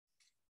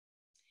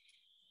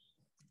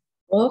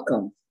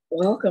Welcome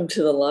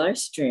to the live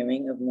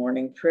streaming of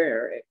morning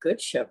prayer at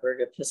Good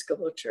Shepherd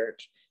Episcopal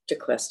Church,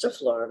 Tequesta,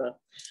 Florida,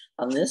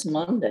 on this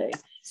Monday.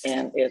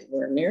 And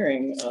we're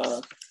nearing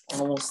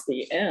almost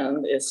the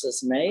end. It's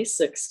just May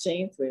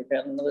 16th. We've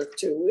got another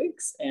 2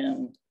 weeks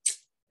and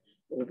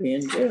we'll be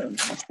in June.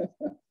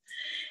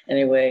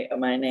 Anyway,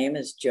 my name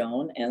is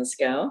Joan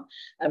Engskow.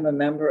 I'm a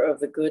member of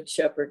the Good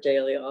Shepherd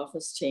Daily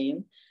Office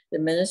team, the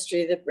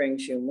ministry that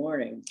brings you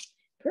morning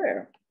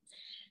prayer.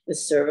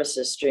 This service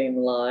is streamed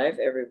live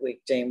every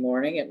weekday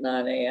morning at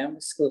 9 a.m.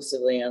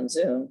 exclusively on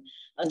Zoom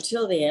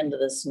until the end of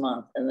this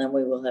month. And then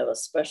we will have a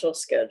special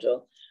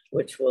schedule,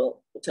 which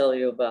we'll tell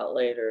you about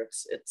later.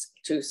 It's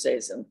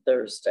Tuesdays and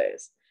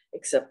Thursdays,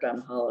 except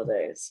on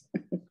holidays.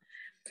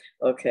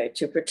 Okay,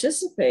 to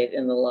participate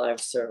in the live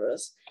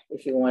service,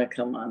 if you want to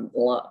come on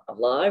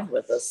live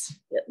with us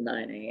at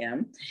 9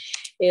 a.m.,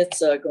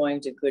 it's going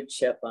to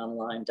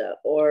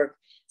goodsheponline.org,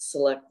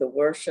 select the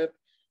worship,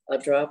 a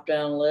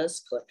drop-down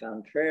list, click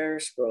on prayer,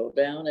 scroll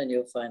down, and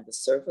you'll find the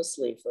service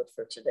leaflet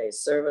for today's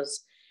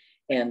service.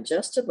 And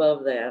just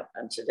above that,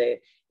 and today,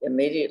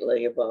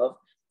 immediately above,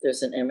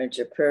 there's an image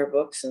of prayer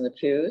books in the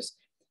pews.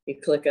 You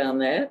click on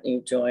that, and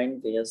you join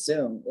via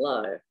Zoom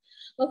live.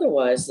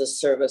 Otherwise, this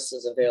service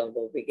is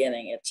available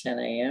beginning at 10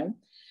 a.m.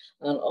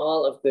 on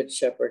all of Good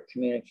Shepherd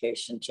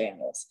communication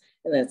channels.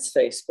 And that's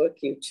Facebook,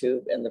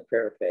 YouTube, and the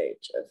prayer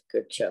page of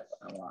Good Shepherd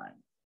Online.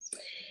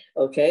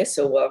 Okay,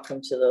 so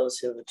welcome to those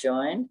who have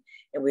joined.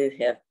 And we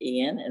have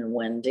Ian and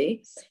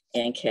Wendy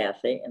and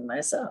Kathy and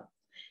myself.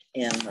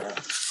 And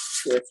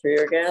 2 or 3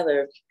 are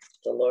gathered.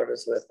 The Lord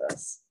is with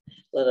us.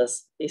 Let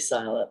us be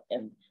silent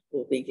and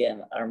we'll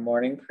begin our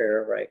morning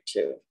prayer right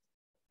to.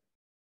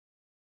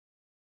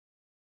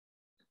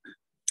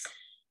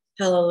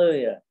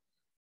 Hallelujah.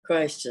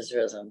 Christ is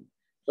risen.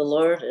 The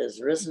Lord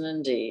is risen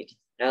indeed.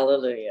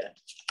 Hallelujah.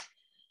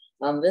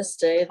 On this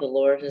day, the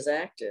Lord has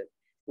acted.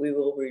 We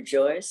will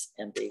rejoice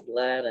and be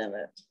glad in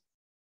it.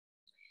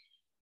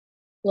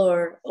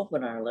 Lord,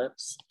 open our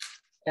lips,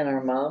 and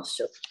our mouths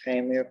shall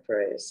proclaim your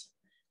praise.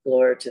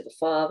 Glory to the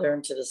Father,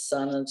 and to the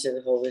Son, and to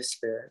the Holy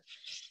Spirit,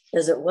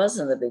 as it was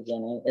in the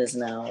beginning, is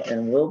now,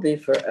 and will be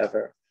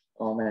forever.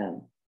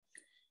 Amen.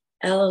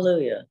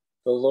 Alleluia.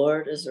 The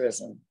Lord is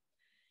risen.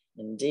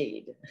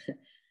 Indeed.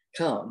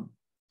 Come,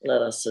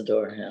 let us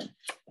adore him.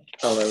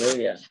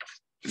 Alleluia.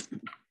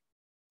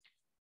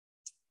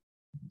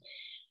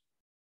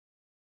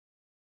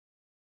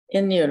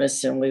 In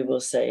unison, we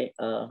will say,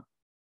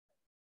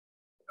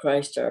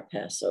 Christ our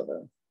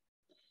Passover.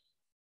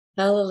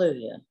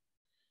 Hallelujah.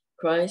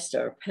 Christ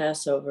our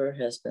Passover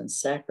has been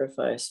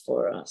sacrificed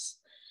for us.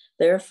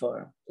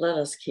 Therefore, let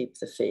us keep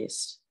the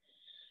feast,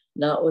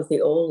 not with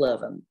the old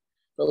leaven,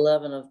 the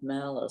leaven of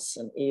malice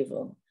and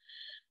evil,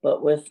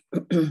 but with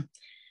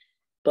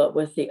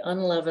the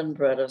unleavened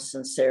bread of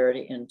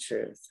sincerity and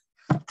truth.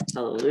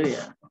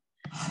 Hallelujah.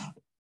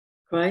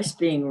 Christ,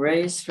 being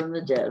raised from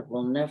the dead,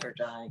 will never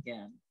die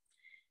again.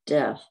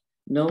 Death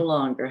no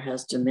longer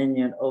has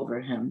dominion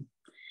over him.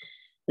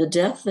 The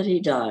death that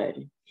he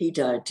died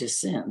to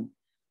sin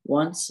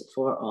once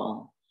for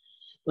all.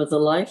 But the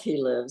life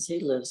he lives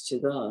to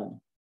God.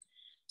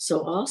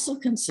 So also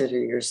consider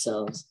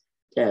yourselves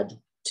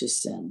dead to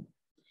sin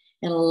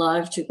and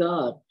alive to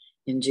God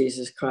in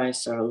Jesus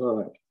Christ our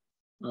Lord.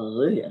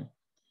 Hallelujah.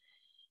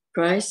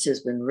 Christ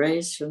has been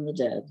raised from the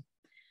dead,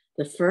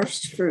 the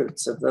first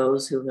fruits of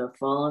those who have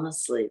fallen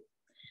asleep.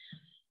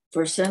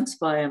 For since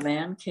by a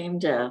man came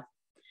death,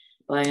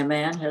 by a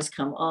man has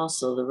come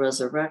also the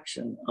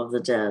resurrection of the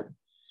dead.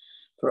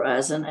 For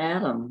as in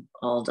Adam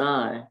all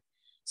die,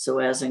 so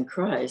as in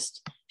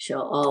Christ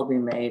shall all be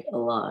made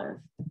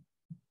alive.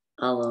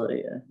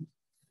 Hallelujah.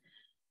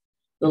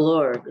 The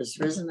Lord is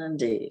risen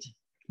indeed.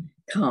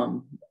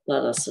 Come,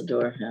 let us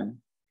adore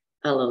him.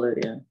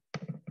 Hallelujah.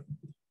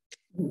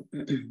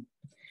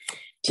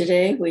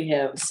 Today we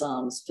have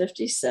Psalms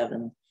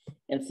 57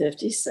 and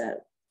 57.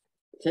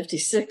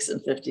 56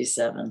 and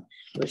 57,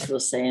 which we'll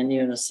say in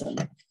unison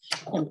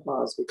and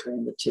pause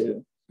between the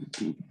two.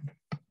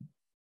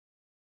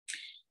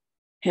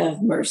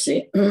 Have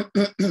mercy.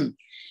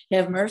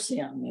 Have mercy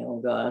on me, O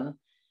God,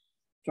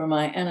 for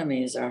my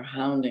enemies are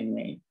hounding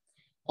me.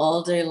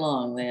 All day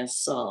long they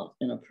assault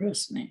and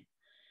oppress me.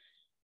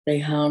 They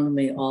hound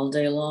me all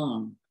day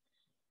long.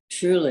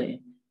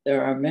 Truly,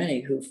 there are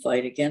many who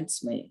fight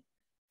against me,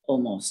 O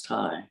Most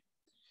High.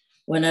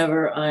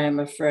 Whenever I am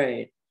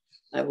afraid,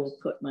 I will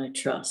put my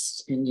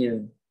trust in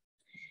you.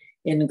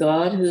 In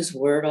God, whose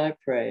word I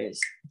praise,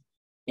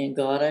 in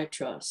God I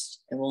trust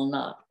and will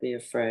not be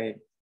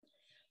afraid.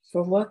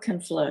 For what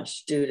can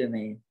flesh do to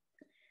me?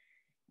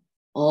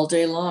 All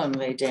day long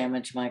they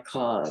damage my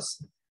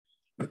cause.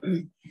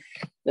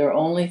 Their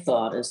only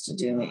thought is to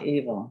do me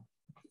evil.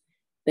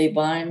 They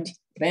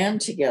band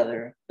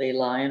together, they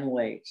lie in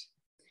wait.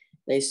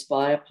 They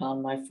spy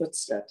upon my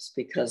footsteps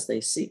because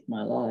they seek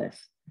my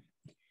life.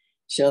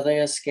 Shall they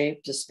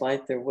escape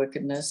despite their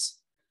wickedness?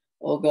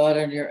 O God,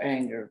 in your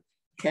anger,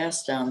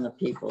 cast down the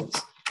peoples.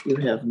 You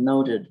have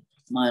noted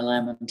my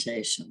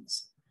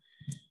lamentations.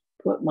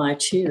 Put my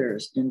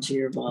tears into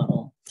your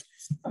bottle.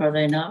 Are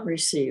they not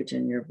received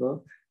in your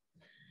book?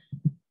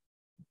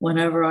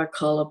 Whenever I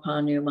call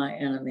upon you, my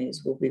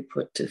enemies will be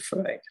put to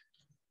fright.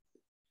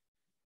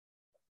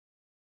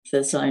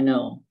 This I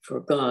know, for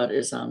God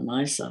is on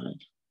my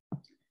side.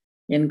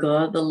 In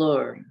God the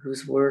Lord,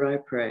 whose word I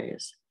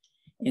praise,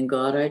 in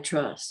God I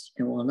trust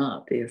and will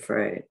not be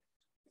afraid.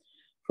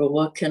 For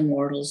what can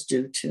mortals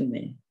do to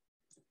me?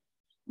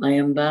 I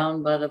am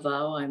bound by the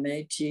vow I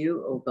made to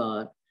you, O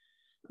God.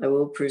 I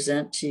will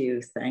present to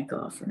you thank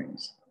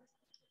offerings.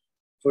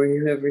 For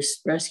you have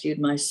rescued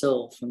my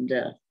soul from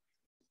death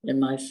and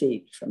my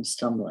feet from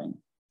stumbling,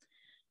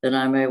 that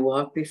I may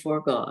walk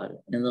before God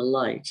in the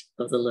light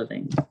of the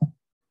living.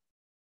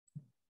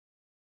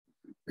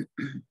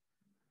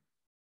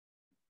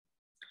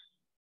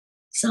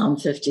 Psalm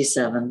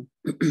 57.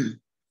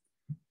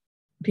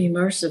 Be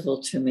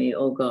merciful to me,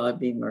 O God,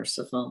 be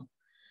merciful,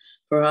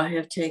 for I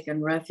have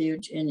taken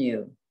refuge in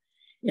you.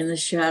 In the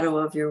shadow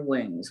of your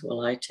wings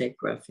will I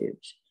take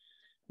refuge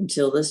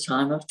until this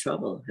time of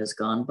trouble has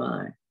gone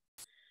by.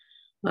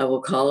 I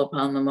will call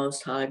upon the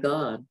Most High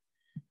God,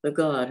 the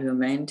God who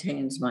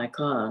maintains my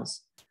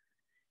cause.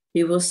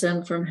 He will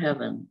send from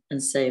heaven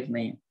and save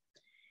me.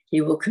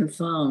 He will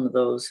confound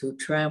those who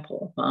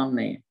trample upon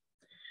me.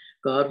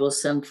 God will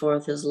send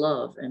forth his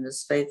love and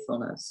his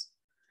faithfulness.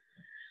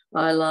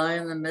 I lie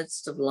in the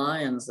midst of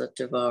lions that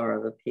devour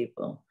the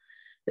people.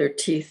 Their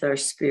teeth are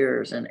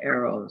spears and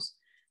arrows,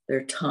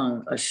 their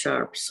tongue a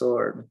sharp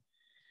sword.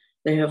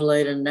 They have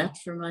laid a net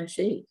for my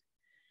feet,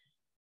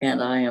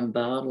 and I am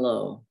bowed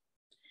low.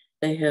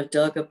 They have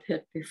dug a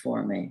pit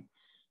before me,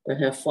 but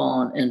have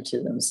fallen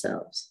into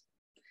themselves.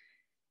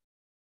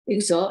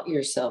 Exalt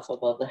yourself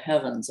above the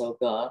heavens, O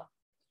God,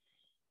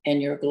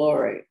 and your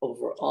glory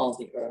over all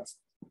the earth.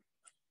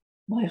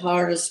 My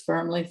heart is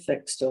firmly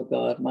fixed, O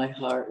God, my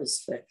heart is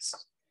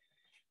fixed.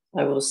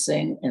 I will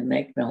sing and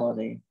make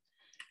melody.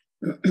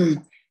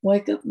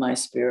 Wake up, my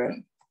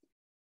spirit.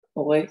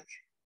 Awake,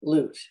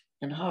 lute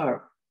and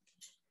harp.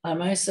 I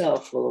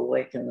myself will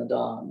awaken the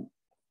dawn.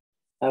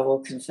 I will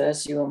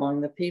confess you among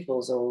the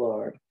peoples, O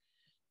Lord.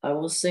 I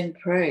will sing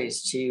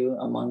praise to you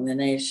among the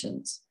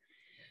nations.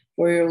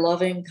 For your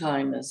loving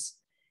kindness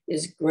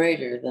is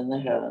greater than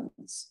the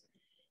heavens,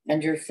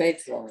 and your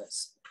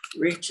faithfulness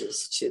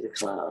reaches to the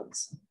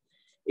clouds.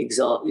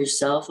 Exalt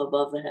yourself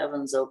above the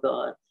heavens, O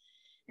God,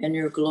 and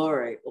your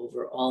glory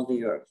over all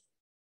the earth.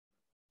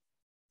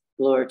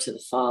 Glory to the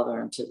Father,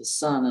 and to the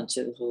Son, and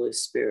to the Holy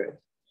Spirit,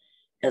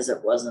 as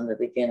it was in the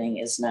beginning,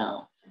 is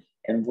now,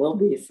 and will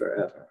be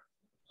forever.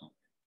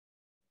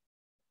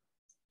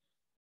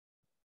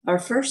 Our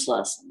first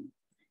lesson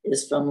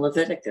is from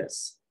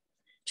Leviticus,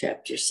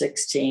 chapter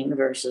 16,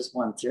 verses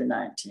 1 through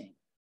 19.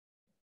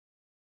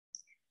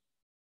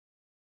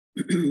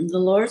 The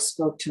Lord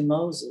spoke to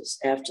Moses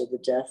after the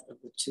death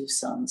of the two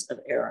sons of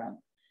Aaron,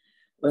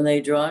 when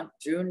they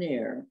drew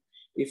near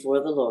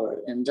before the Lord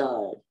and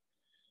died.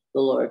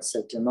 The Lord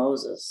said to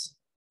Moses,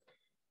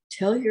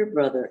 "Tell your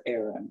brother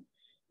Aaron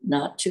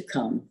not to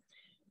come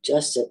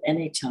just at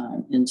any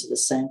time into the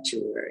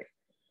sanctuary,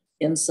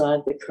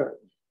 inside the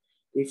curtain,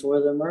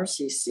 before the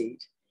mercy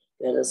seat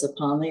that is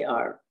upon the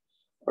ark,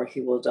 or he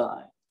will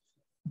die.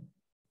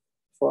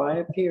 For I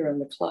appear in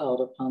the cloud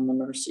upon the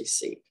mercy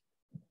seat.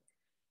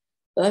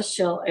 Thus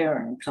shall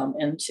Aaron come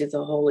into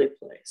the holy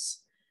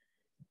place."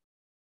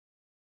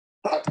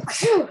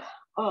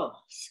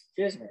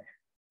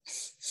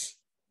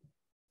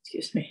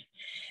 Excuse me.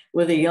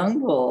 With a young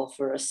bull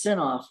for a sin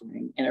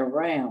offering and a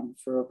ram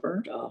for a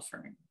burnt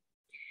offering.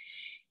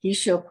 He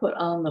shall put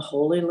on the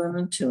holy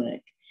linen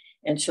tunic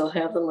and shall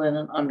have the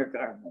linen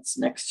undergarments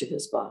next to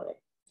his body.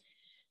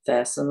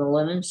 Fasten the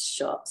linen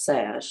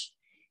sash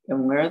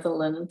and wear the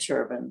linen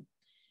turban.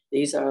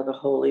 These are the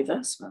holy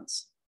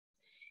vestments.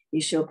 He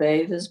shall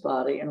bathe his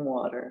body in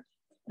water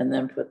and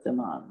then put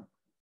them on.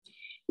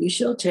 He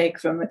shall take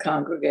from the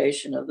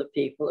congregation of the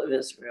people of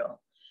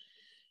Israel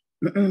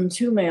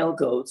 2 male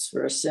goats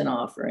for a sin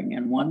offering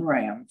and 1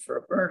 ram for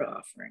a burnt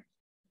offering.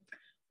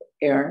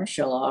 Aaron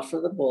shall offer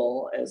the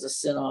bull as a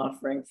sin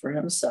offering for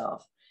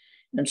himself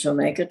and shall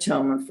make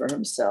atonement for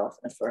himself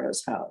and for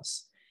his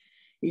house.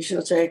 He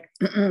shall take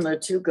the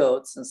 2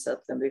 goats and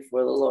set them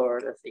before the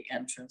Lord at the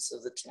entrance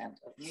of the tent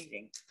of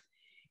meeting.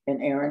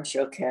 And Aaron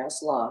shall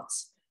cast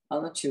lots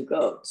on the 2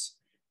 goats,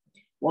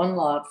 1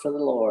 lot for the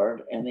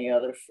Lord and the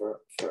other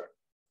for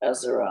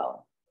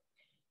Azarel.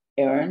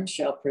 Aaron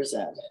shall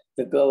present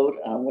the goat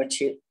on which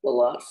the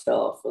lot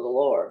fell for the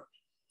Lord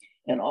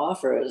and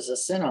offer it as a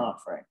sin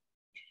offering.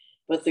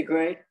 But the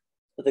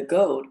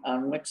goat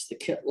on which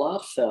the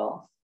lot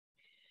fell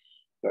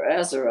for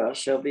Azarel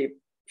shall be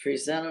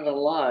presented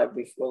alive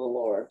before the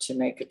Lord to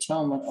make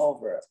atonement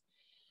over it,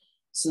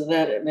 so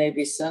that it may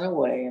be sent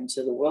away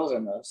into the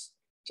wilderness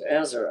to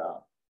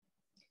Azarel.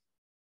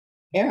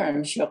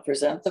 Aaron shall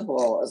present the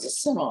bull as a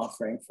sin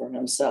offering for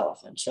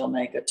himself and shall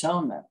make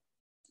atonement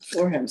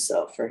for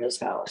himself for his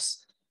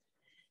house.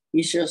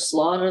 He shall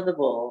slaughter the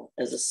bull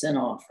as a sin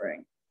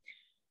offering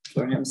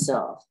for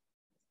himself.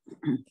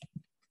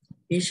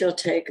 He shall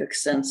take a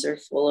censer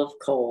full of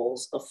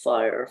coals of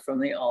fire from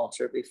the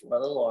altar before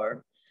the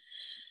Lord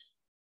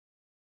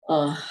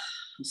let's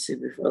see,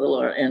 before the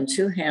Lord, and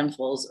 2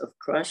 handfuls of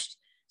crushed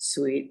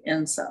sweet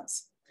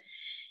incense.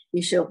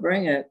 He shall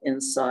bring it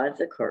inside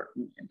the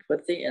curtain and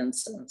put the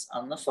incense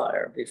on the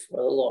fire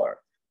before the Lord,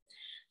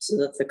 so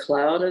that the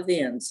cloud of the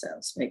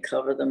incense may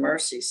cover the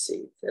mercy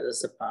seat that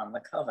is upon the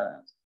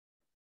covenant,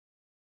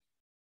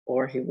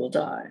 or he will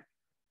die.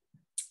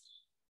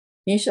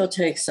 He shall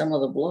take some of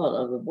the blood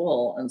of the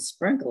bull and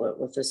sprinkle it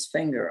with his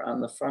finger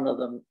on the front of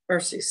the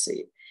mercy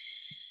seat.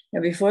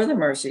 And before the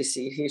mercy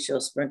seat, he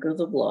shall sprinkle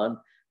the blood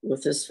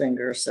with his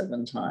finger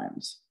 7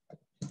 times.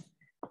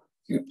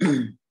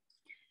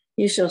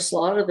 He shall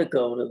slaughter the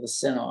goat of the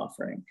sin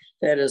offering,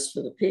 that is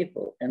for the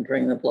people, and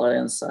bring the blood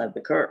inside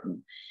the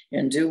curtain,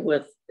 and do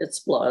with its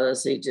blood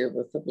as he did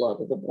with the blood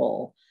of the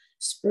bull,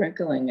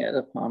 sprinkling it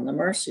upon the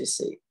mercy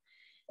seat.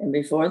 And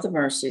before the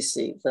mercy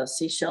seat, thus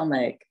he shall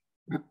make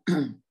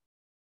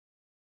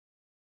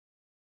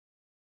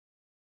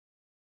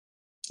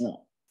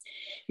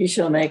he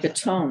shall make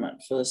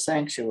atonement for the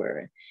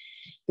sanctuary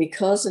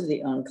because of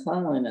the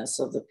uncleanliness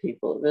of the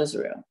people of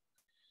Israel,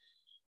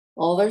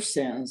 all their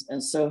sins,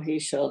 and so he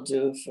shall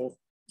do for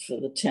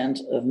the tent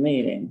of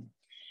meeting,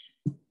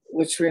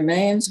 which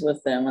remains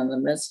with them in the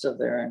midst of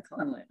their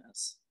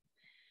uncleanliness.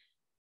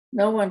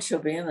 No one shall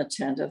be in the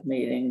tent of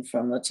meeting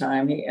from the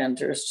time he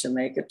enters to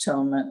make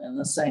atonement in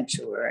the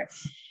sanctuary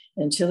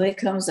until he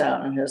comes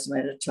out and has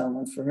made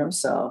atonement for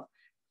himself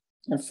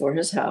and for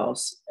his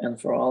house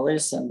and for all the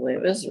assembly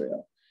of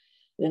Israel.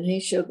 Then he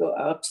shall go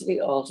out to the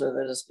altar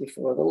that is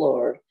before the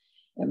Lord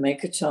and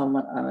make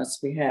atonement on its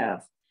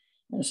behalf,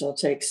 and shall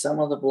take some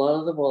of the blood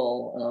of the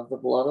bull and of the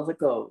blood of the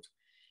goat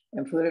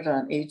and put it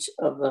on each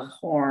of the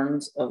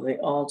horns of the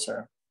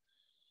altar.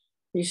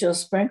 He shall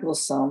sprinkle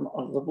some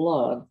of the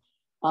blood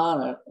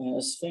on it in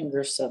his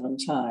finger 7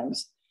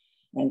 times,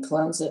 and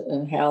cleanse it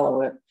and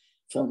hallow it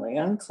from the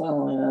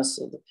uncleanliness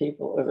of the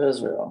people of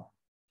Israel.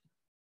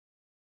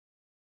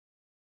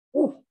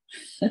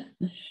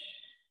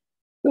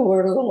 The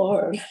word of the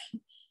Lord.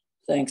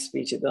 Thanks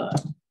be to God.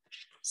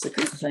 It's a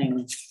good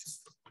thing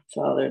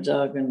Father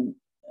Doug and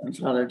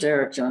Father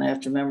Derek don't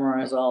have to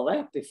memorize all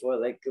that before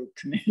they go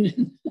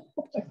communion.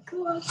 Oh my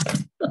God.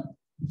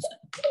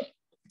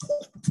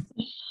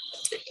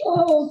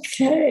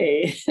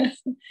 Okay.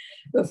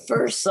 The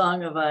first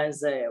song of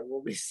Isaiah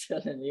will be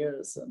said in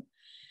unison.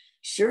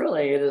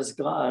 Surely it is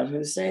God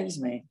who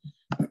saves me.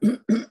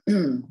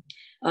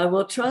 I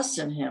will trust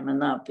in him and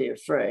not be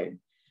afraid,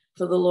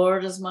 for the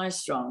Lord is my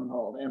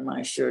stronghold and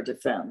my sure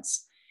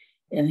defense,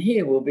 and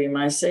he will be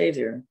my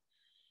savior.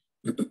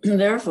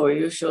 Therefore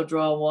you shall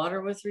draw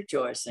water with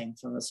rejoicing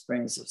from the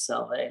springs of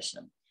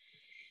salvation.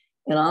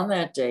 And on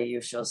that day you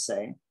shall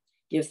say,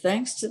 give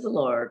thanks to the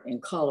Lord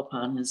and call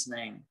upon his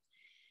name.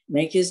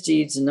 Make his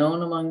deeds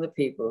known among the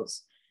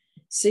peoples.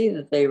 See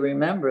that they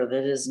remember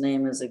that his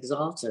name is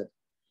exalted.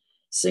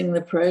 Sing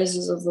the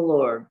praises of the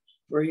Lord,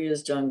 for he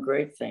has done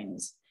great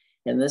things,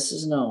 and this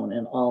is known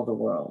in all the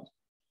world.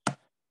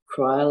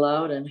 Cry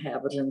aloud,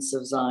 inhabitants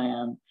of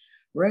Zion.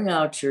 Ring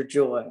out your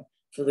joy,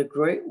 for the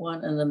great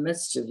one in the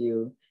midst of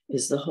you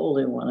is the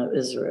Holy One of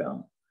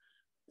Israel.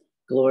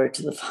 Glory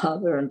to the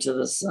Father, and to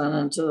the Son,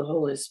 and to the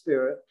Holy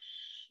Spirit,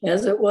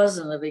 as it was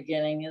in the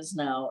beginning, is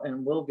now,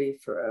 and will be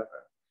forever.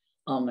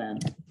 Amen.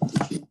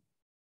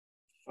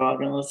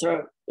 Frog in the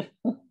throat.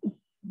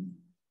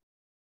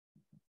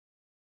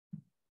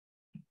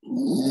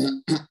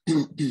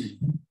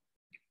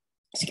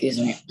 Excuse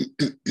me.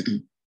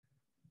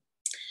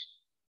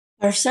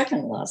 Our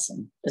second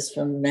lesson is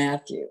from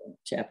Matthew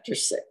chapter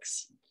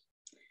 6,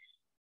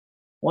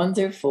 1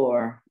 through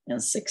 4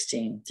 and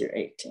 16 through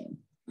 18.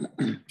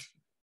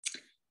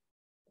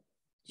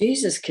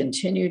 Jesus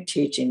continued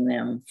teaching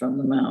them from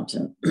the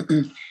mountain.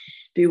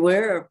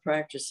 Beware of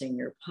practicing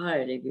your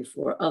piety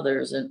before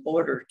others in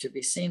order to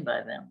be seen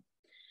by them.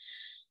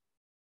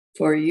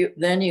 For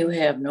then you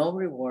have no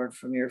reward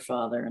from your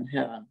Father in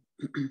heaven.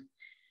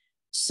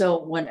 So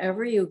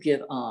whenever you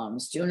give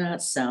alms, do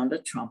not sound a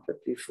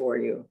trumpet before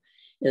you,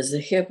 as the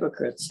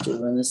hypocrites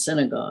do in the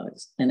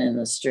synagogues and in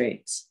the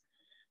streets,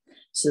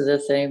 so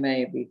that they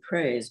may be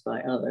praised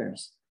by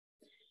others.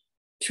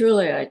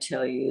 Truly, I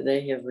tell you,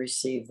 they have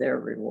received their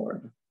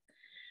reward.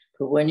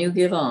 But when you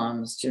give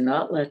alms, do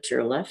not let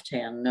your left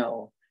hand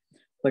know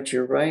what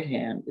your right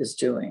hand is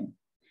doing,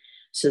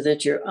 so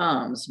that your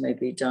alms may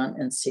be done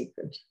in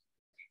secret.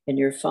 And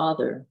your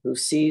Father, who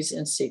sees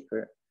in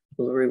secret,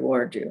 will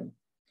reward you.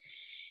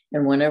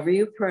 And whenever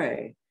you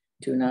pray,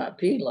 do not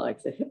be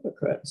like the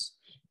hypocrites,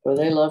 for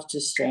they love to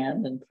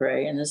stand and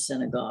pray in the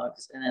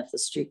synagogues and at the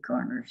street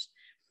corners,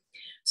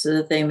 so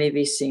that they may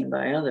be seen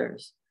by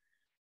others.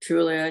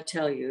 Truly, I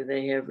tell you,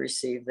 they have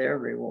received their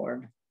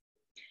reward.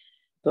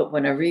 But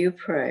whenever you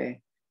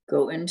pray,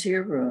 go into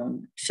your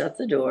room, shut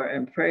the door,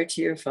 and pray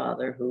to your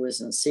Father who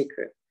is in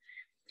secret.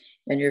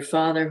 And your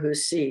Father who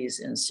sees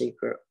in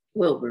secret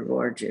will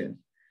reward you.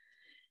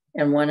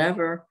 And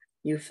whenever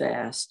you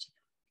fast,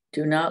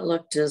 do not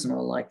look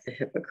dismal like the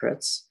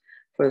hypocrites,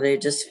 for they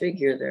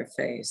disfigure their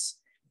face,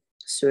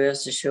 so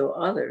as to show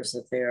others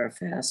that they are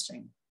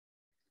fasting.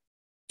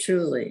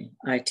 Truly,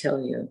 I tell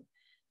you,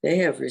 They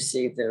have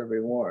received their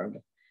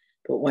reward.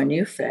 But when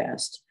you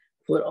fast,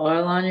 put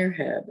oil on your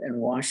head and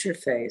wash your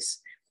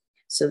face,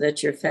 so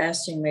that your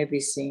fasting may be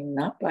seen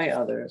not by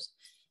others,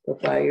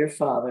 but by your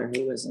Father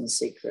who is in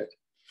secret.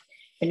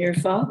 And your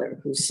Father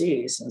who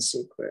sees in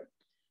secret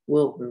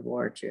will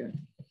reward you.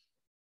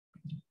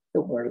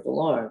 The word of the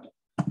Lord.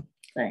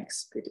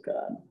 Thanks be to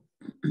God.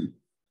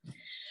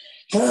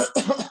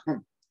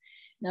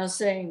 Now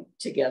saying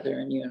together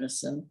in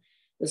unison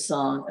the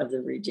song of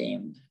the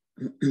redeemed.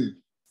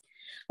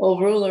 O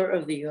ruler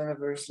of the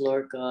universe,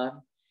 Lord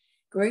God,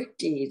 great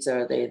deeds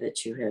are they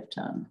that you have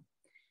done,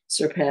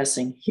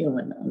 surpassing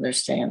human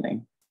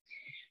understanding.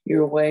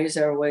 Your ways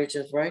are ways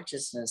of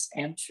righteousness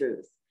and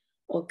truth,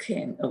 O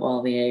King of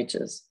all the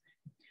ages.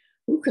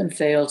 Who can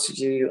fail to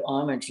do you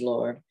homage,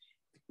 Lord,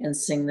 and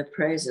sing the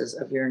praises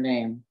of your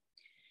name?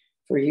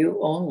 For you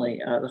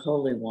only are the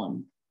Holy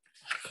One.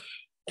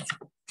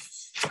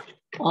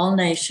 All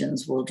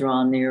nations will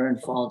draw near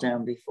and fall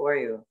down before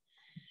you,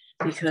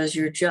 because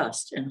your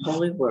just and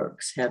holy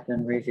works have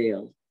been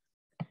revealed.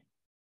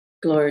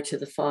 Glory to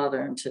the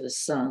Father, and to the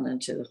Son,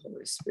 and to the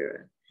Holy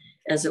Spirit,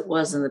 as it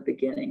was in the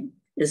beginning,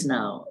 is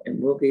now,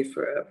 and will be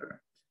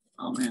forever.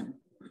 Amen.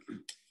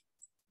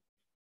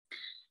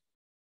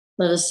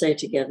 Let us say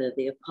together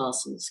the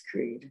Apostles'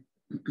 Creed.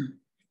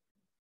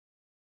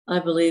 I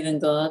believe in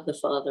God, the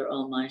Father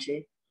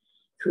Almighty,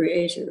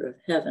 creator of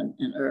heaven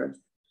and earth.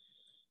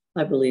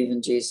 I believe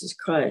in Jesus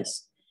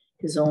Christ,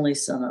 his only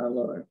Son, our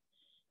Lord.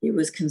 He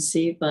was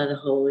conceived by the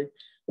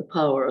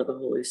power of the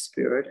Holy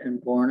Spirit,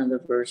 and born of the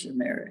Virgin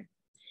Mary.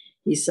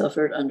 He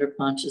suffered under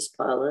Pontius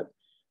Pilate,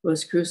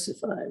 was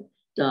crucified,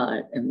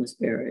 died, and was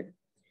buried.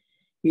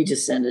 He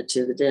descended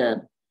to the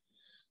dead.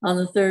 On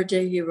the third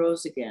day he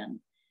rose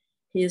again.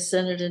 He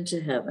ascended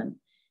into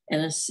heaven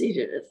and is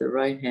seated at the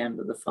right hand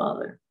of the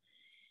Father.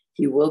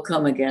 He will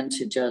come again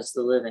to judge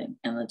the living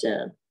and the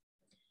dead.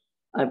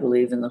 I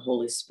believe in the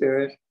Holy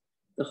Spirit,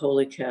 the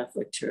Holy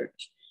Catholic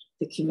Church,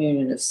 the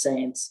communion of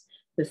saints,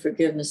 the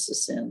forgiveness of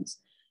sins,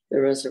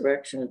 the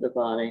resurrection of the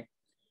body,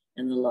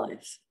 and the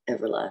life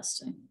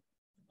everlasting.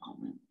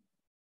 Amen.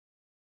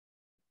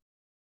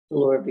 The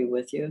Lord be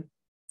with you,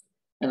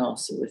 and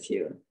also with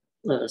you.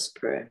 Let us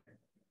pray.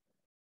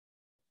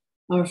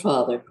 Our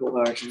Father, who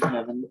art in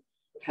heaven,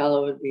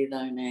 hallowed be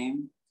thy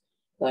name.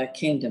 Thy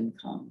kingdom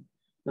come,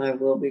 thy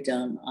will be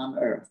done on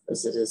earth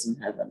as it is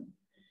in heaven.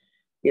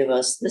 Give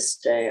us this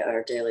day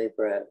our daily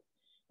bread,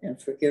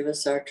 and forgive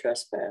us our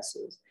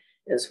trespasses,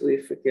 as we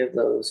forgive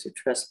those who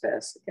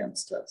trespass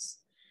against us.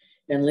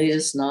 And lead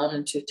us not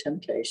into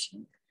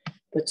temptation,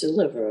 but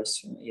deliver us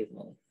from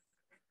evil.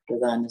 For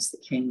thine is the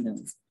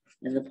kingdom,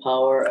 and the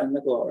power, and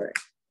the glory,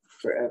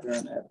 forever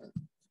and ever.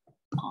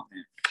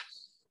 Amen.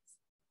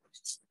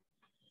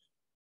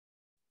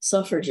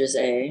 Suffrages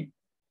A.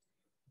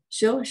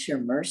 Show us your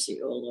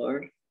mercy, O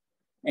Lord,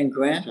 and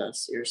grant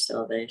us your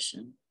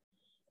salvation.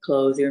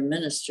 Clothe your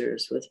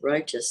ministers with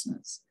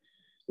righteousness.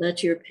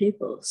 Let your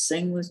people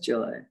sing with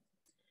joy.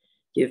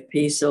 Give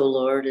peace, O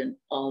Lord, in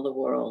all the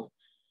world,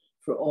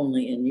 for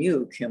only in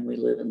you can we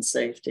live in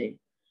safety.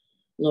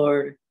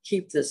 Lord,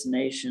 keep this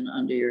nation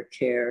under your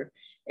care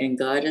and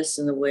guide us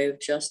in the way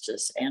of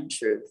justice and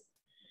truth.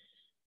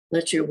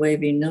 Let your way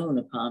be known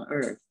upon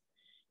earth,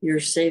 your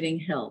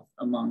saving health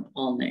among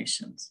all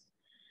nations.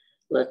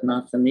 Let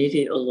not the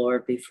needy, O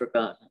Lord, be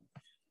forgotten,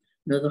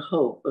 nor the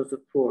hope of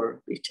the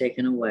poor be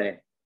taken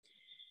away.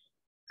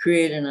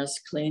 Create in us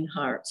clean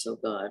hearts, O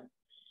God,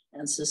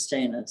 and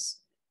sustain us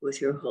with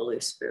your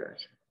Holy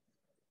Spirit.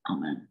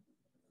 Amen.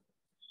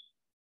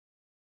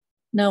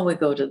 Now we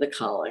go to the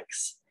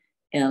collects,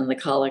 and the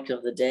collect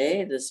of the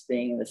day, this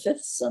being the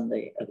 5th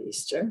Sunday of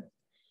Easter.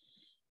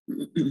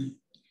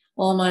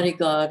 Almighty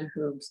God,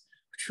 whom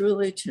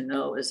truly to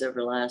know is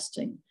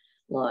everlasting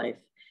life,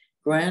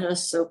 grant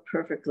us so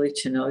perfectly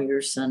to know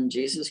your Son,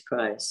 Jesus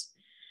Christ,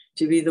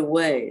 to be the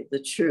way,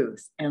 the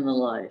truth, and the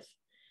life,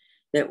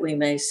 that we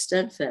may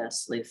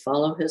steadfastly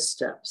follow his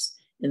steps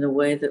in the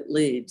way that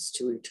leads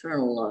to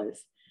eternal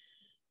life,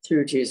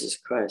 through Jesus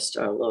Christ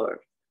our Lord.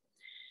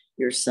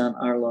 Your Son,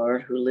 our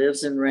Lord, who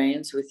lives and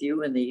reigns with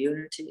you in the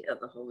unity of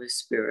the Holy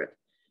Spirit,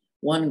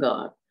 one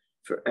God,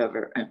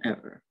 forever and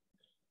ever.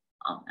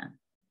 Amen.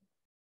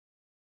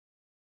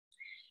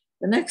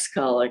 The next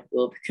collect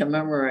will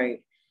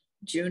commemorate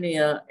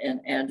Junia and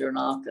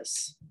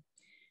Andronicus.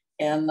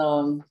 And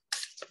kind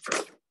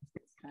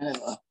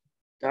of a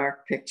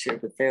dark picture,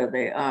 but there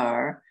they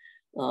are.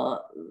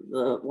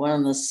 The one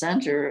in the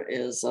center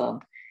is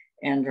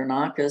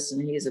Andronicus,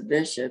 and he's a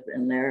bishop,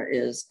 and there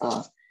is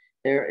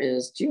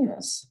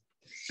Junus.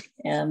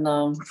 And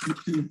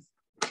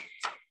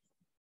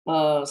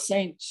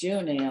Saint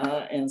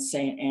Junia and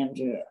Saint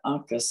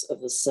Andronicus of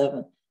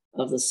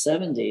the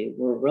 70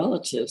 were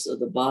relatives of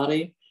the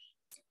body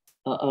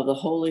of the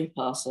Holy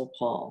Apostle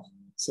Paul.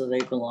 So they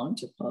belonged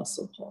to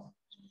Apostle Paul.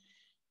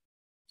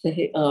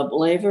 They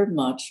labored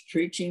much,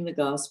 preaching the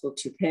gospel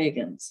to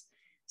pagans.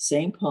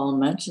 St. Paul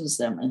mentions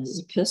them in his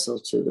epistle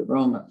to the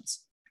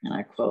Romans, and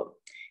I quote,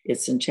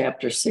 it's in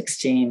chapter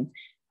 16,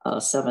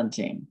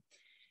 17.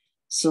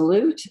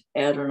 Salute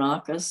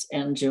Andronicus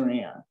and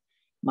Junia,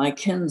 my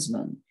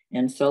kinsmen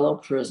and fellow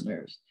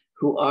prisoners,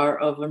 who are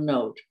of a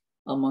note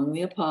among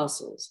the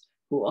apostles,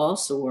 who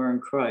also were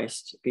in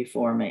Christ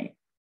before me.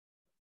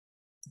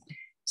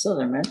 So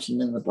they're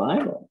mentioned in the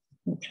Bible.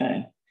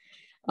 Okay.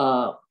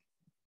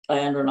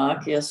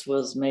 Andronicus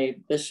was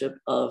made bishop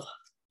of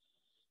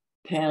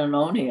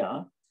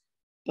Pannonia,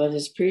 but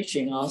his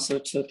preaching also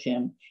took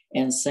him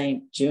and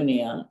Saint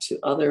Junia to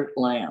other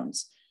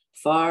lands,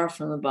 far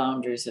from the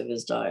boundaries of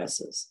his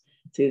diocese.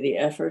 Through the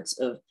efforts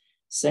of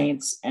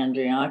Saints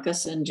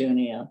Andronicus and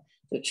Junia,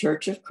 the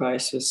Church of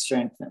Christ was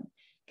strengthened.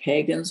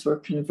 Pagans were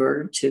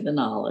converted to the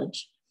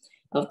knowledge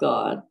of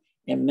God,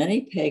 and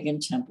many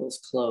pagan temples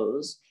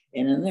closed,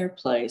 and in their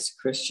place,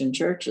 Christian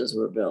churches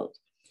were built.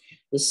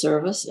 The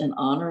service in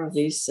honor of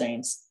these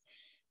saints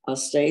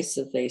states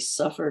that they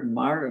suffered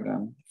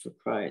martyrdom for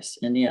Christ,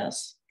 and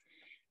yes,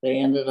 they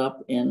ended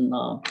up in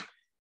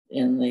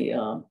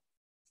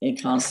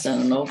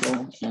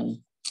Constantinople, and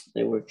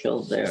they were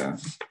killed there.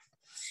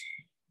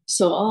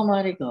 So,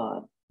 Almighty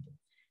God,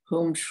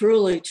 whom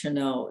truly to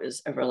know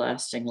is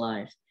everlasting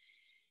life,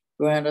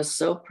 grant us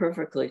so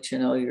perfectly to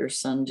know your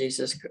Son,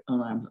 Jesus.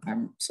 Oh,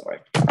 I'm sorry.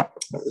 I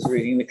was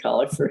reading the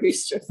collect for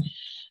Easter.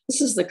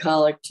 This is the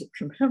collect to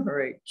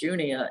commemorate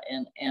Junia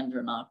and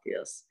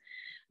Andronicus.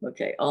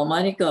 Okay,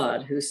 Almighty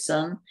God, whose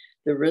Son,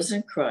 the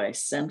risen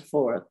Christ, sent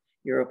forth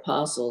your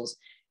apostles,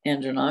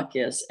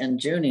 Andronicus and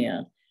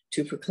Junia,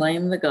 to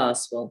proclaim the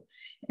gospel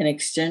and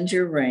extend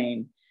your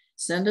reign,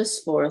 send us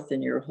forth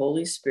in your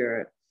Holy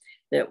Spirit,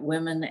 that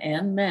women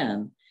and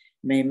men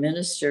may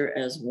minister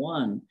as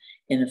one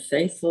in a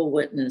faithful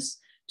witness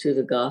to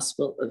the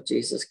gospel of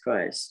Jesus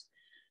Christ,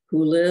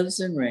 who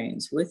lives and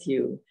reigns with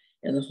you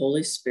in the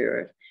Holy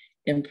Spirit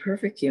in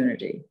perfect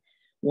unity,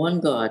 one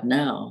God,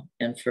 now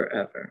and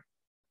forever.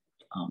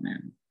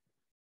 Amen.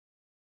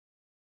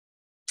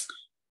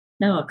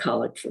 Now a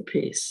collect for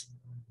peace.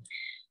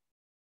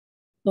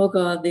 O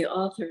God, the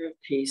author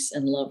of peace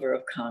and lover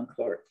of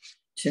concord,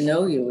 to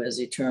know you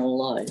as eternal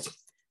life,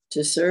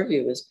 to serve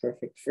you as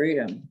perfect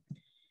freedom.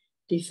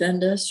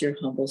 Defend us, your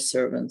humble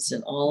servants,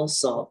 in all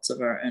assaults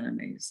of our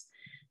enemies,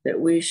 that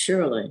we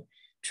surely,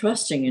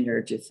 trusting in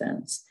your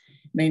defense,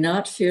 may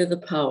not fear the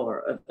power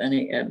of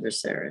any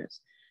adversaries,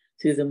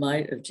 through the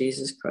might of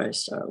Jesus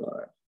Christ our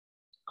Lord.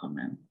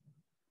 Amen.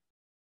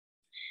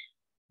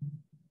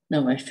 Now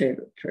my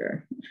favorite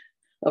prayer,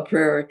 a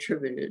prayer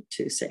attributed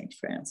to Saint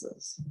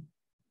Francis.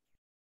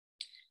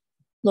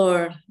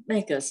 Lord,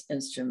 make us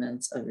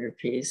instruments of your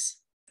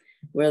peace.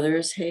 Where there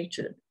is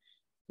hatred,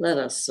 let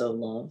us so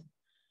love.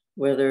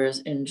 Where there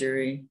is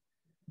injury,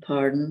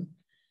 pardon.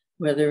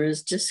 Where there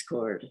is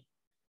discord,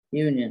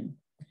 union.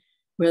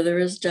 Where there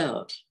is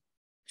doubt,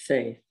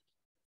 faith.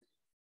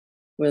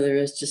 Where there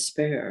is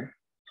despair,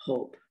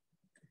 hope.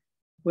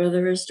 Where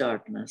there is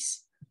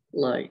darkness,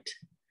 light.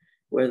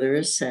 Where there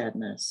is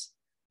sadness,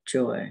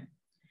 joy.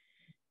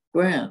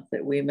 Grant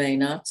that we may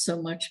not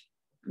so much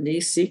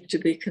seek to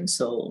be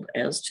consoled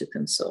as to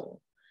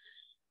console,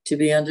 to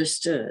be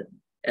understood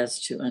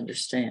as to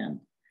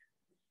understand,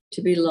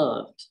 to be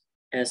loved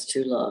as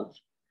to love.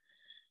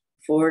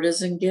 For it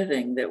is in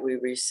giving that we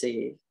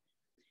receive,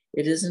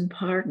 it is in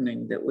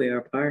pardoning that we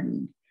are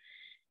pardoned,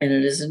 and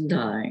it is in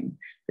dying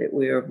that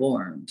we are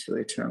born to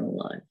eternal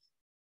life.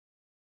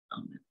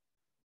 Amen.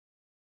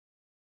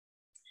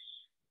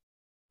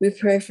 We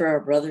pray for our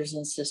brothers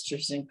and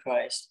sisters in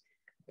Christ,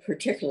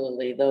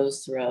 particularly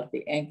those throughout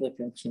the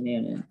Anglican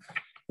Communion,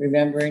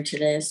 remembering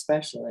today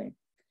especially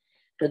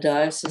the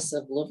Diocese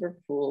of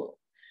Liverpool,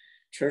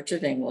 Church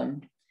of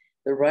England,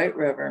 the Right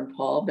Reverend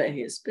Paul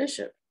Bayes,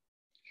 Bishop.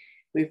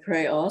 We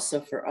pray also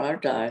for our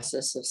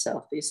Diocese of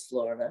Southeast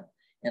Florida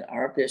and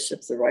our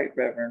Bishop, the Right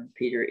Reverend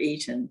Peter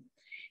Eaton,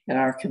 and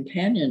our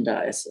companion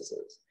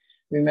dioceses,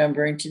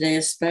 remembering today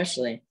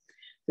especially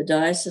the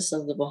Diocese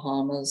of the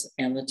Bahamas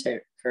and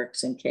the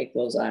Turks and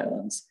Caicos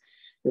Islands,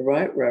 the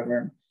Right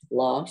Reverend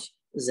Losh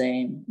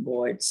Zane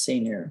Boyd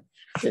Sr.,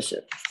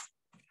 Bishop.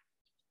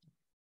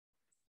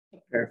 A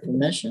prayer for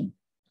mission.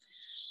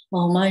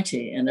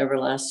 Almighty and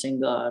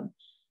everlasting God,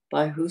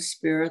 by whose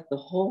Spirit the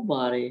whole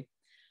body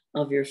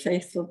of your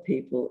faithful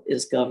people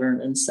is governed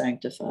and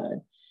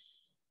sanctified,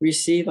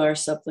 receive our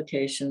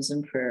supplications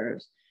and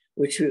prayers,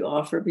 which we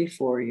offer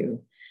before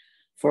you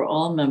for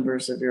all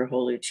members of your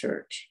holy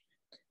church,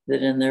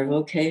 that in their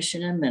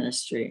vocation and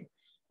ministry,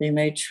 they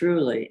may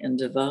truly and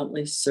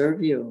devoutly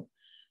serve you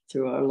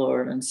through our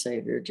Lord and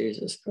Savior,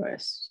 Jesus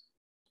Christ.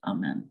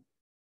 Amen.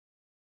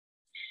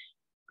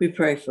 We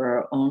pray for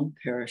our own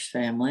parish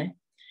family,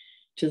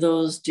 to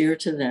those dear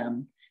to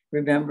them,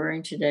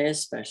 remembering today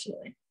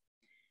especially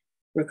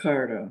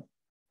Ricardo,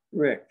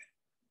 Rick,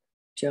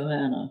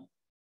 Johanna,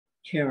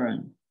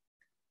 Karen,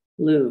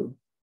 Lou,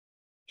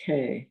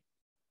 Kay,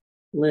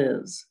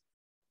 Liz,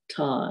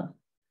 Todd,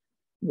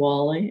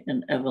 Wally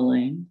and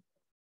Eveline,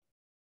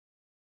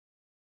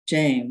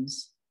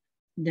 James,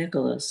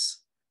 Nicholas,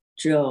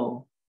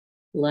 Joe,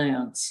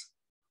 Lance,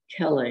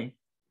 Kelly,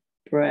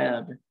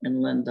 Brad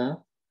and Linda,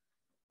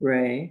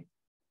 Ray,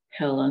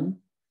 Helen,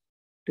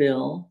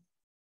 Bill,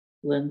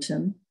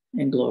 Linton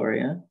and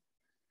Gloria,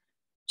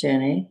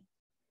 Jenny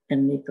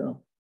and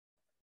Nico.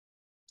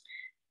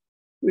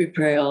 We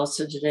pray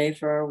also today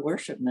for our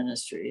worship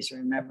ministries,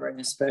 remembering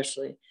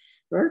especially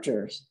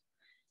vergers,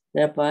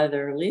 that by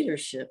their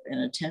leadership and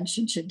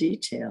attention to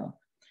detail,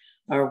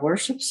 our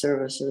worship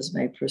services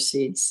may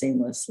proceed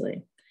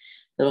seamlessly,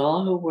 that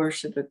all who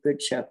worship a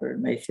Good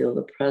Shepherd may feel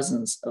the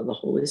presence of the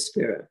Holy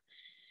Spirit,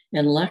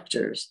 and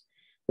lectors,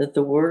 that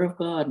the word of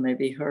God may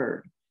be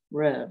heard,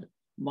 read,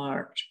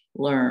 marked,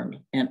 learned,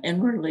 and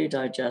inwardly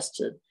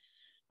digested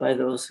by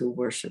those who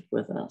worship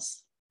with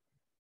us.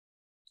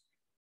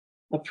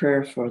 A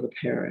prayer for the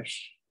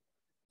parish.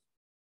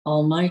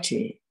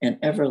 Almighty and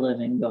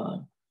ever-living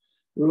God,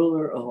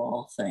 ruler of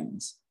all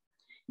things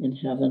in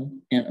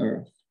heaven and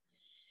earth,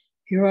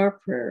 hear our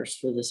prayers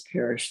for this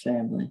parish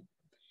family.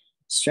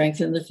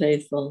 Strengthen the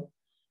faithful,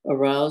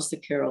 arouse the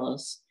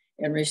careless,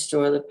 and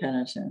restore the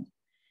penitent.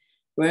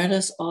 Grant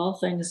us all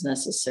things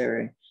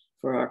necessary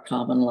for our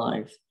common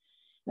life,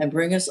 and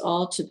bring us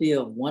all to be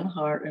of one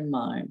heart and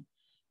mind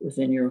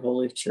within your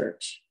holy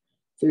church,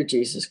 through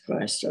Jesus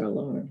Christ our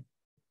Lord.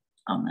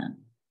 Amen.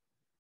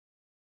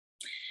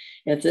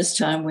 At this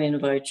time, we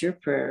invite your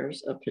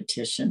prayers of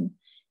petition,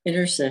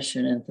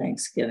 intercession, and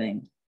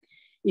thanksgiving,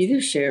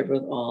 either shared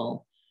with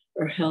all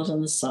or held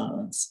in the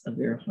silence of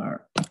your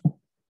heart.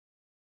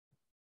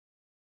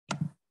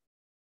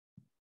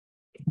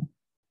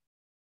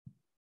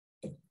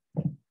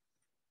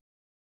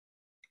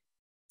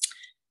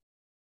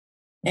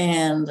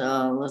 And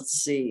let's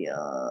see,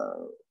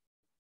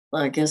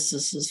 I guess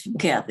this is from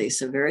Kathy.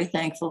 So very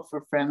thankful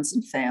for friends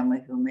and family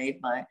who made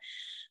my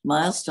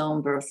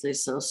milestone birthday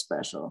so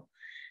special.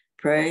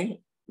 Pray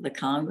the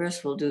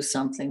Congress will do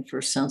something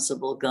for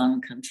sensible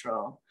gun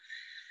control.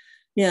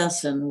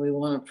 Yes, and we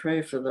want to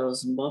pray for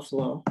those in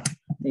Buffalo,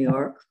 New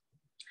York,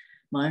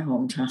 my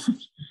hometown,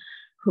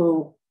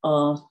 who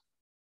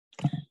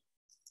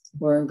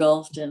were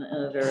engulfed in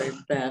a very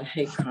bad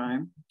hate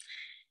crime.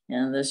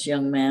 And this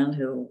young man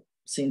who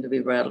seemed to be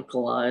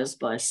radicalized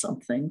by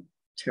something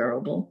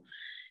terrible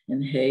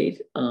in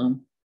hate.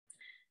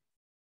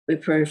 We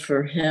pray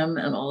for him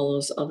and all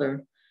those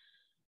other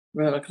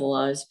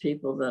radicalized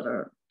people that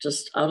are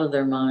just out of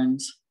their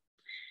minds.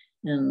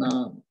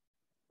 And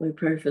we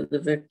pray for the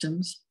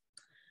victims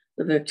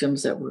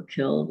that were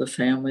killed, the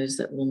families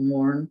that will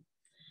mourn.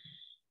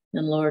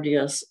 And Lord,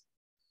 yes,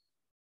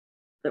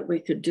 that we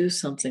could do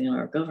something in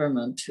our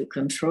government to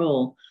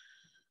control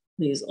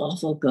these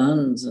awful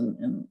guns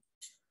and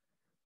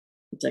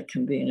that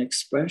can be an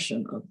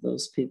expression of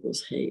those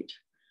people's hate.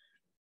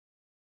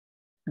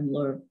 And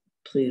Lord,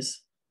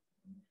 please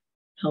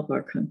help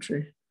our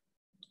country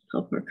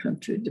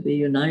to be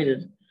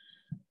united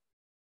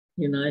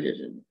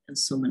in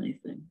so many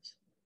things.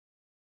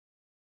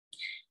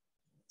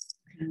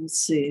 And let's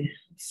see,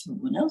 if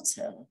someone else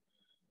had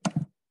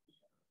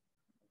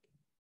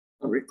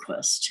a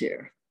request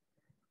here.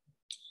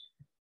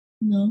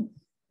 No?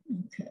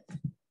 Okay.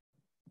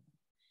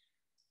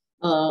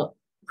 Of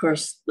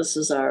course, this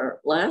is our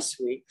last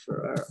week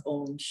for our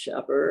own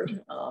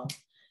shepherd,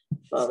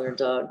 Father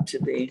Doug, to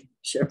be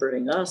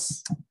shepherding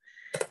us.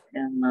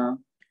 And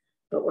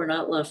but we're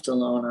not left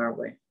alone, are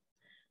we?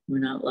 We're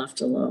not left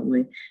alone.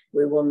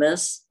 We will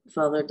miss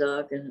Father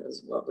Doug and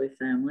his lovely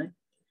family.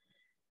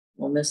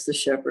 We'll miss the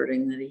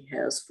shepherding that he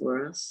has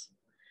for us.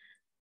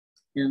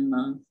 And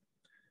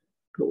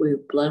but we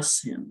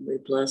bless him. We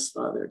bless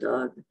Father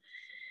Doug,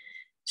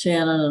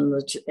 Shannon,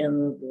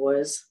 and the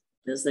boys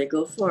as they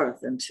go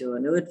forth into a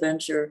new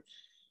adventure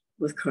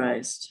with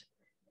Christ.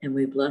 And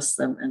we bless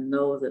them and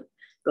know that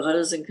God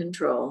is in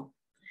control.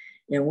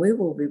 And we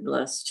will be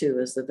blessed too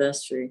as the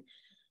vestry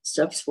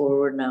steps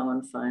forward now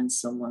and finds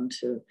someone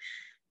to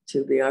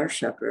be our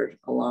shepherd,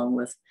 along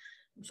with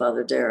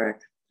Father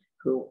Derek,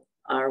 who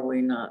are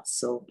we not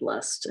so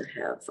blessed to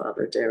have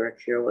Father Derek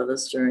here with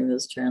us during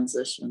this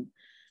transition.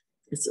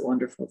 It's a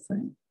wonderful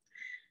thing.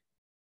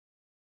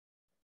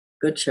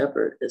 Good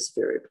Shepherd is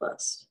very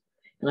blessed.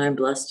 And I'm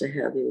blessed to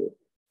have you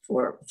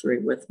three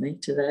with me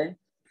today.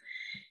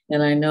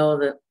 And I know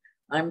that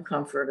I'm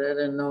comforted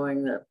in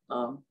knowing that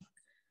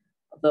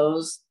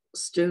those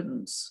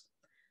students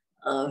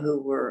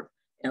who were,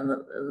 and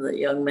the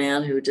young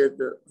man who did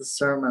the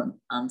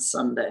sermon on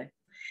Sunday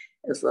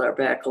is our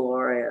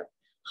baccalaureate.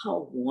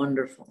 How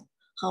wonderful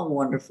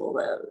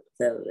that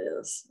it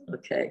is.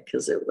 Okay,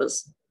 because it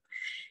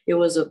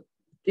was a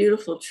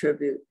beautiful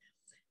tribute,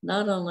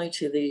 not only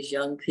to these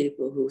young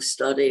people who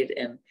studied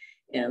and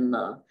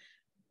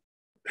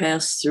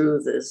passed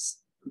through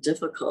this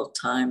difficult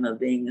time of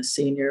being a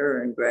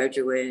senior and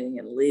graduating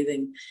and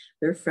leaving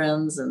their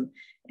friends and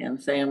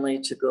family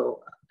to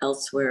go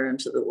elsewhere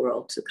into the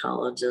world, to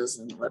colleges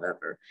and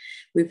whatever.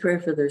 We pray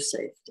for their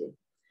safety.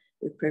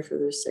 We pray for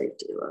their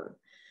safety, Lord.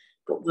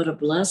 But what a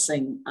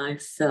blessing I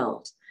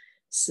felt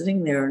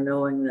sitting there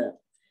knowing that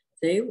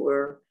they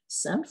were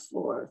sent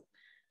forth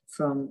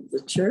from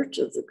the Church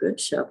of the Good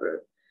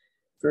Shepherd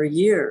for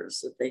years,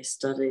 that they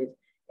studied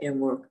and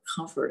were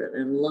comforted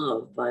and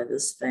loved by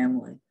this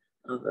family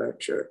of our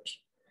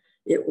church.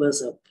 It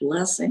was a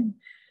blessing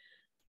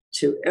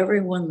to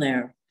everyone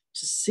there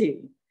to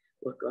see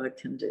what God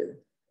can do.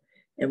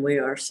 And we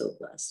are so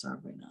blessed,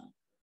 aren't we not?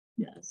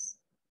 Yes.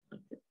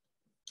 Okay.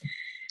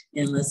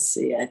 And let's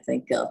see, I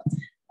think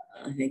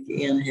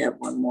Ian had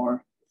one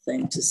more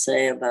thing to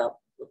say about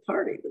the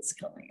party that's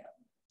coming up.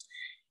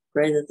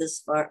 Pray that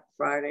this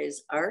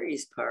Friday's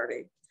Artie's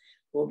party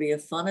will be a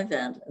fun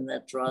event and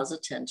that draws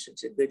attention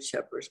to Good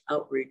Shepherd's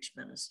outreach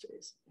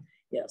ministries.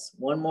 Yes,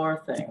 one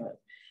more thing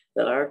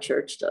that our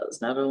church does,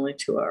 not only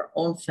to our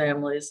own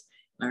families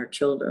and our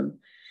children,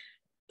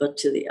 but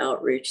to the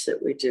outreach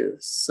that we do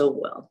so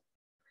well.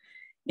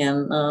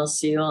 And I'll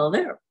see you all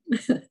there.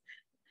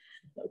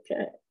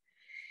 Okay.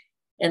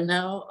 And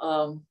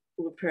now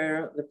we'll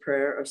pray the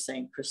prayer of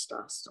St.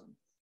 Chrysostom.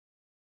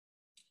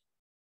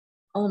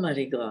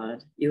 Almighty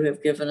God, you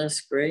have given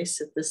us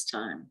grace at this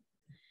time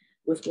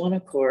with one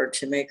accord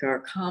to make our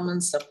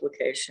common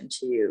supplication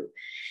to you.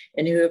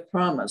 And you have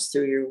promised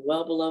through your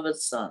well-beloved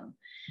Son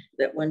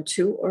that when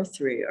 2 or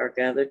 3 are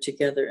gathered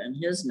together in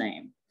his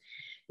name,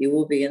 you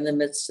will be in the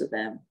midst of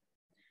them.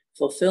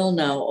 Fulfill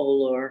now, O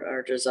Lord,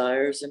 our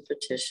desires and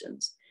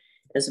petitions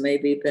as may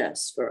be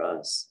best for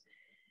us,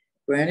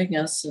 granting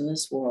us in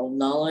this world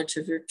knowledge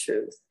of your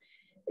truth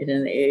and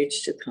in the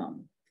age to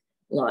come,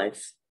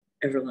 life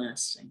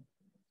everlasting.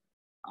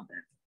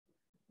 Amen.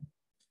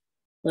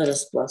 Let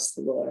us bless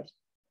the Lord.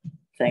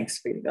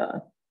 Thanks be to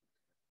God.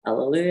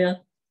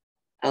 Alleluia.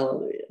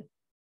 Alleluia.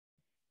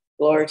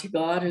 Glory to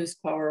God, whose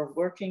power of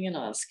working in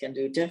us can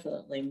do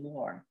definitely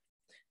more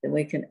than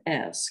we can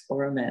ask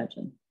or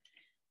imagine.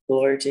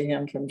 Glory to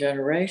him from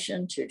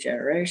generation to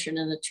generation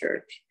in the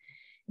church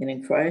and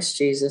in Christ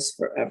Jesus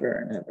forever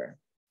and ever.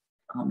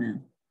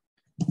 Amen.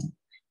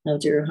 Now,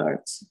 dear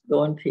hearts,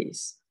 go in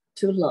peace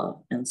to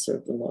love and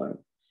serve the Lord.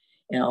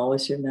 And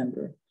always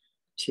remember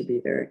to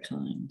be very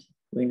kind.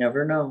 We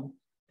never know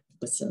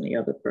what's in the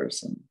other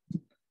person.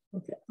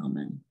 Okay,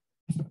 amen.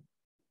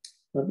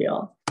 Love you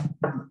all.